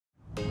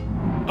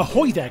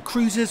Ahoy there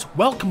cruisers,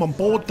 welcome on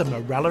board the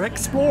Marella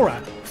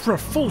Explorer for a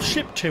full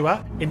ship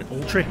tour in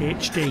Ultra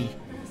HD.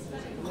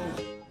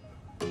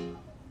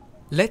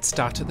 Let's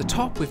start at the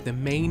top with the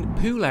main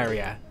pool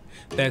area.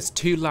 There's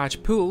 2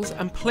 large pools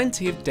and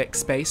plenty of deck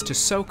space to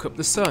soak up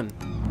the sun.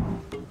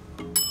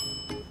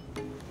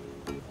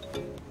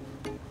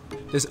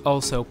 There's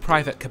also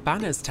private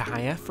cabanas to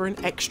hire for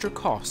an extra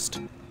cost.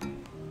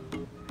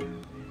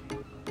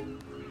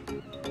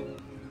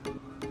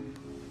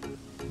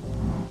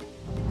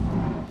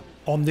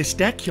 On this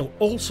deck you'll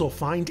also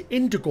find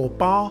Indigo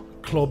Bar,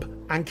 Club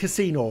and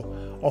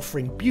Casino,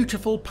 offering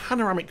beautiful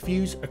panoramic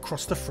views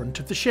across the front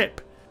of the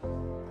ship.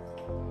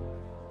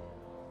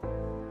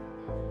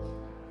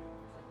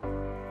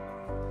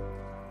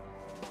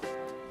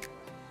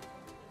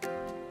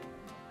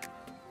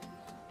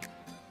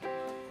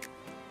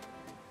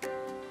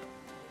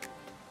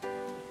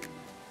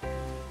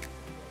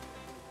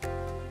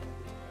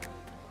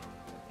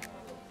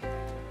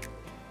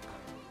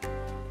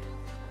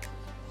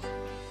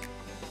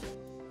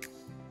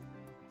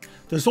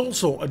 There's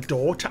also a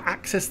door to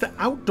access the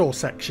outdoor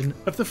section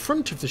of the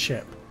front of the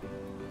ship.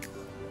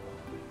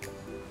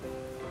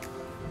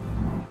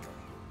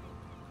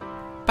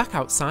 Back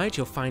outside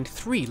you'll find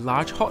 3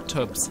 large hot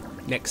tubs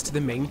next to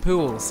the main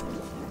pools.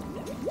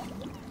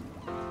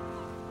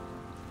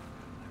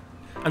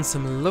 And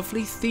some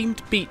lovely themed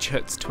beach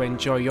huts to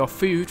enjoy your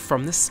food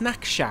from the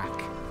Snack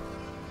Shack.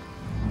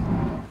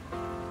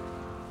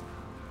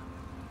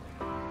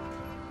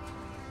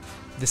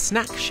 The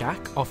Snack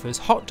Shack offers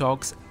hot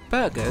dogs,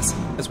 burgers,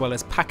 as well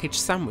as packaged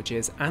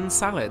sandwiches and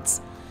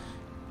salads.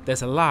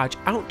 There's a large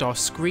outdoor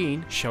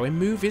screen showing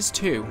movies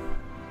too.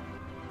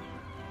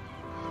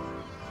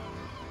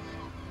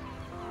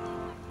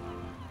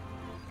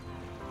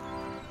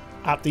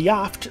 At the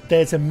aft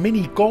there's a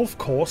mini golf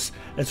course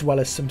as well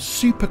as some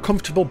super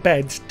comfortable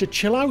beds to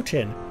chill out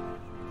in.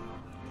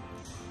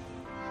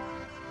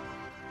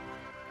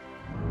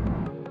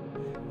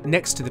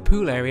 Next to the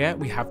pool area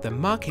we have the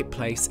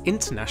Marketplace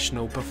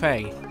International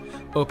Buffet.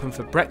 Open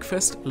for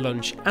breakfast,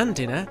 lunch and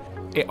dinner,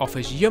 it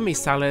offers yummy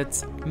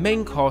salads,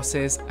 main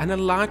courses and a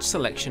large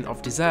selection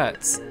of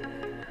desserts.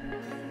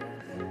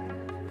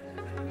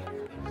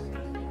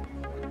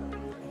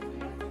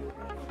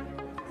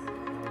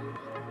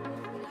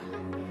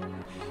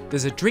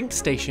 There's a drink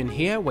station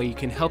here where you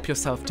can help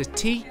yourself to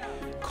tea,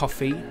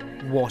 coffee,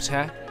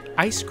 water,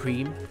 ice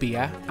cream,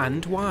 beer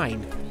and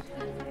wine.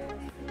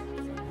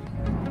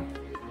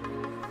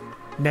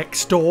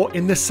 Next door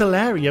in the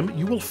solarium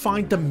you will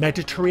find the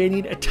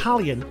Mediterranean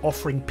Italian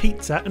offering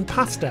pizza and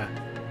pasta.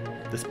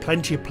 There's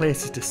plenty of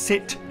places to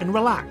sit and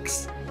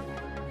relax.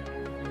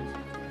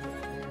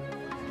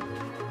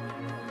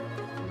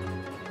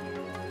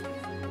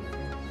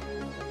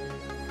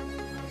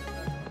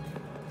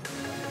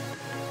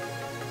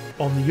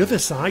 On the other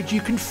side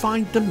you can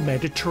find the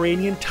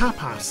Mediterranean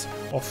Tapas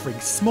offering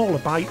smaller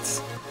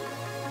bites.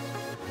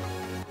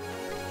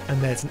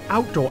 And there's an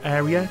outdoor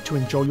area to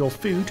enjoy your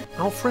food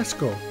al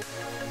fresco.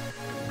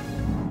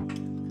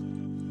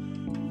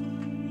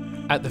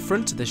 At the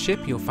front of the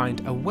ship you'll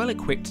find a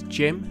well-equipped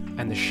gym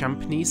and the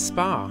Champneys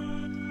spa.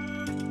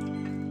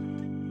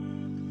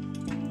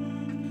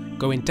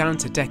 Going down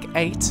to deck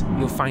 8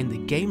 you'll find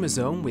the gamer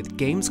zone with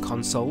games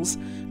consoles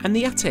and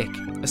the attic,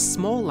 a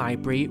small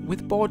library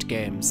with board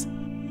games.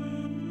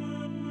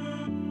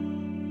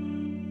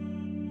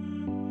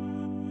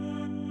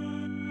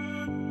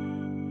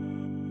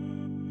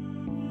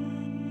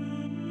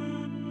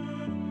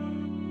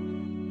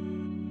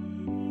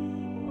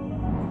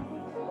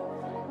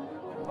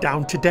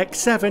 Down to deck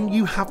 7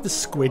 you have the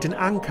Squid and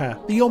Anchor,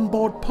 the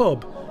onboard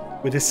pub,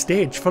 with a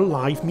stage for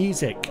live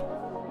music.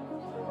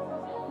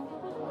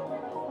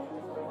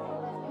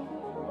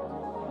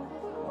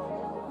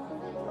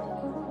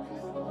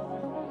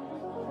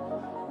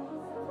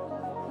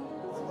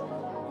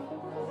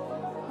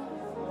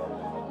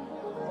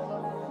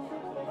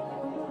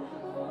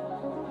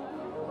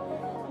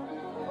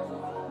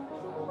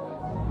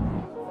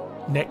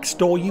 Next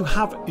door you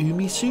have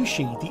Umi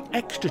Sushi, the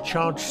extra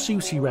charge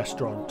sushi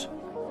restaurant.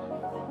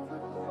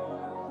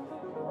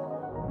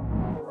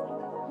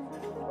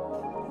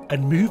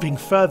 And moving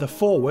further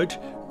forward,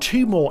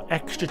 2 more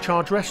extra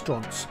charge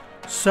restaurants,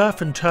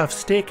 Surf and Turf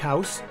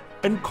Steakhouse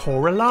and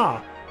Kora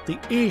La, the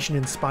Asian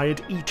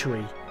inspired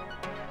eatery.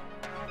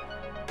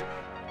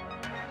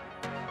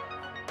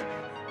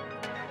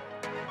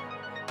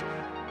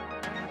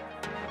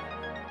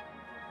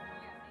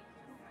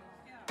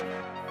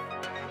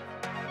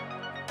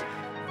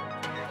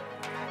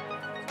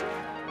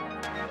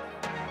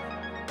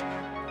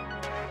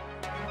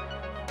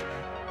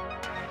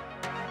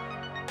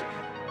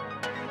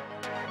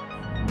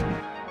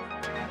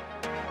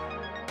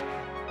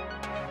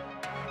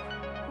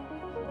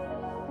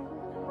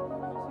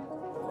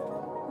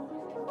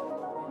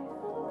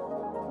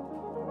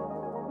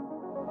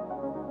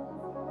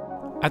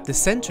 At the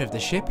centre of the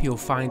ship you'll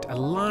find a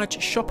large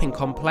shopping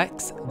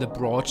complex, the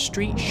Broad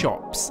Street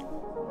Shops.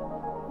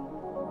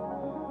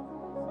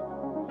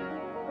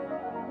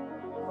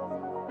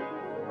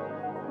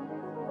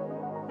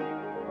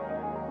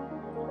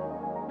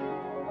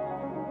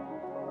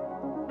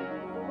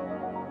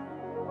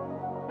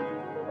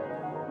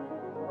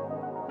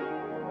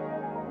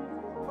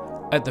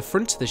 At the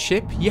front of the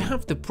ship, you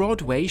have the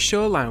Broadway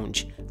Show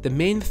Lounge, the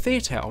main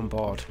theatre on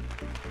board.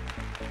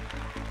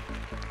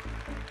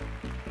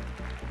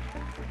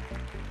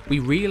 We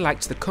really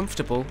liked the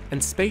comfortable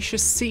and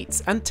spacious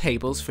seats and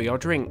tables for your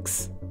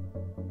drinks.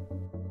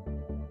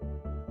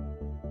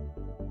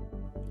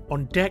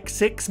 On deck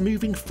 6,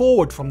 moving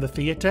forward from the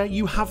theatre,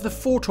 you have the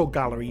photo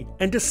gallery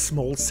and a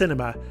small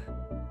cinema,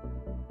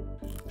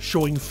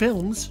 showing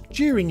films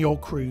during your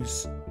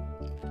cruise.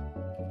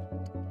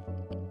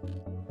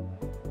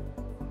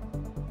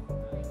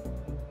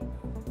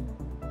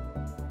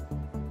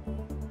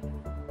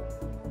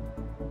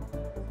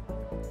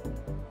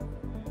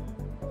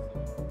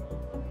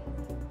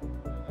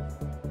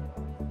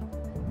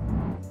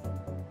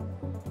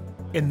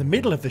 In the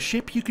middle of the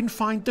ship you can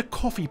find the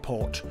coffee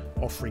port,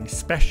 offering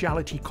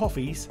specialty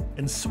coffees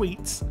and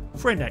sweets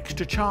for an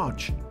extra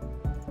charge.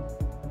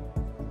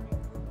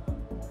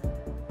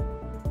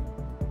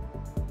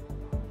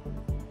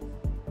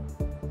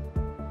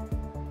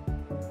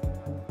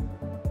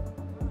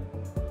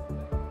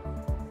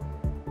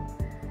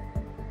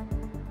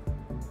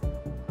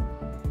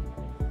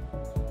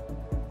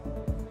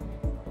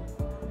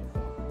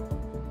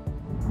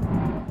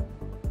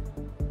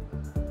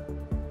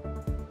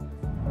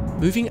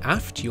 Moving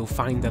aft, you'll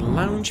find the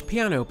lounge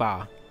piano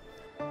bar.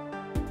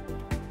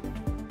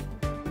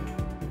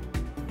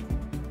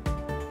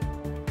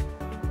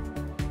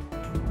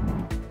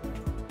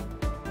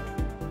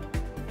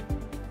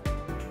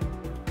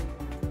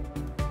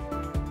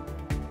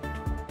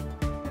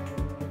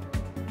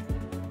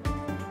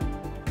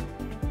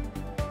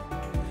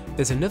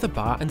 There's another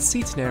bar and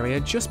seating area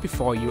just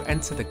before you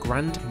enter the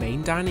grand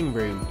main dining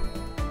room.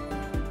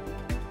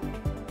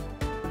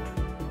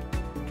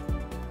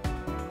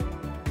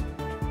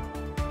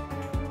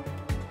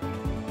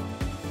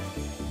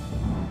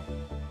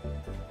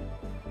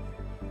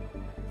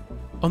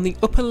 On the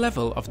upper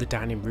level of the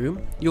dining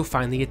room, you'll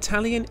find the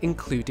Italian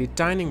included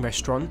dining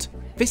restaurant,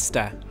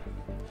 Vista.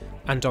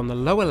 And on the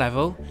lower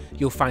level,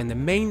 you'll find the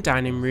main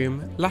dining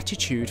room,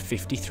 Latitude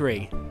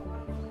 53.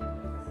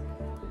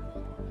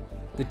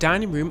 The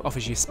dining room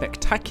offers you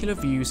spectacular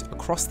views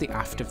across the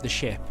aft of the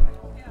ship.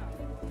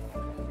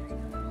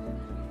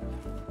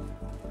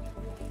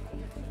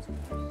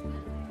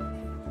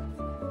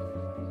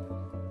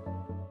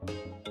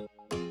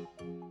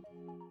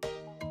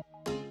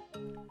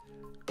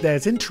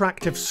 There's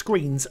interactive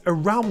screens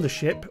around the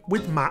ship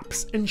with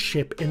maps and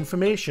ship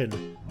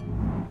information.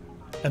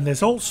 And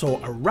there's also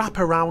a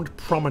wraparound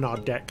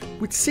promenade deck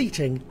with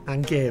seating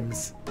and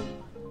games.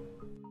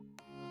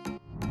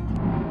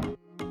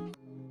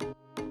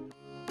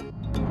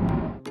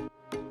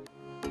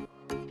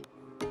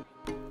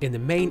 In the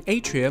main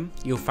atrium,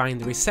 you'll find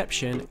the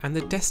reception and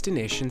the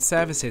destination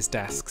services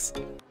desks.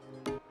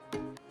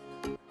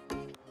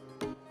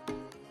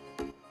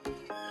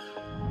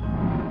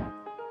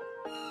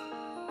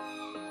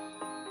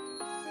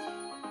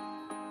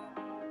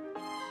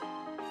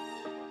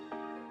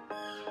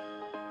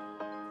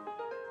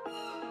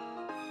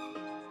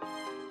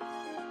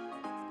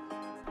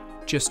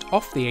 Just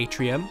off the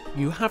atrium,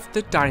 you have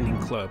the Dining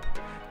Club,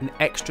 an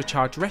extra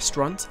charge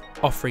restaurant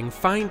offering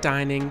fine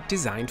dining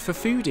designed for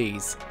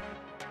foodies.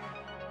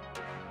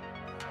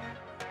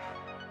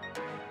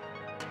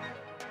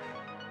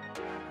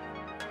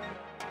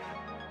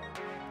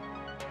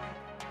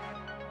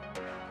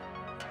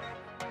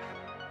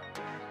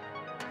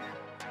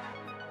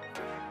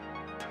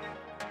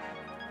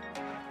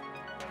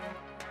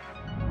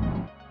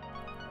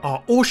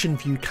 Our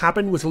Oceanview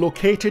cabin was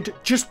located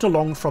just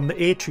along from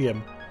the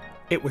atrium.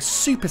 It was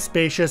super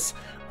spacious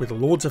with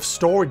loads of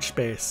storage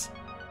space.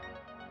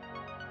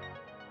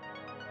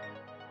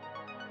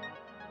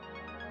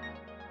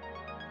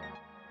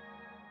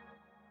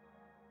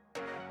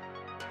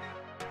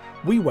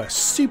 We were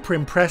super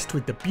impressed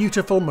with the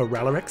beautiful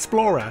Marella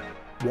Explorer.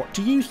 What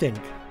do you think?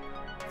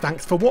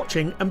 Thanks for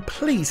watching and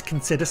please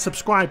consider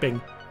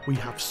subscribing. We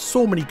have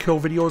so many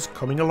cool videos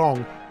coming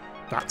along.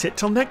 That's it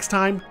till next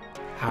time.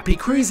 Happy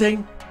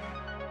cruising!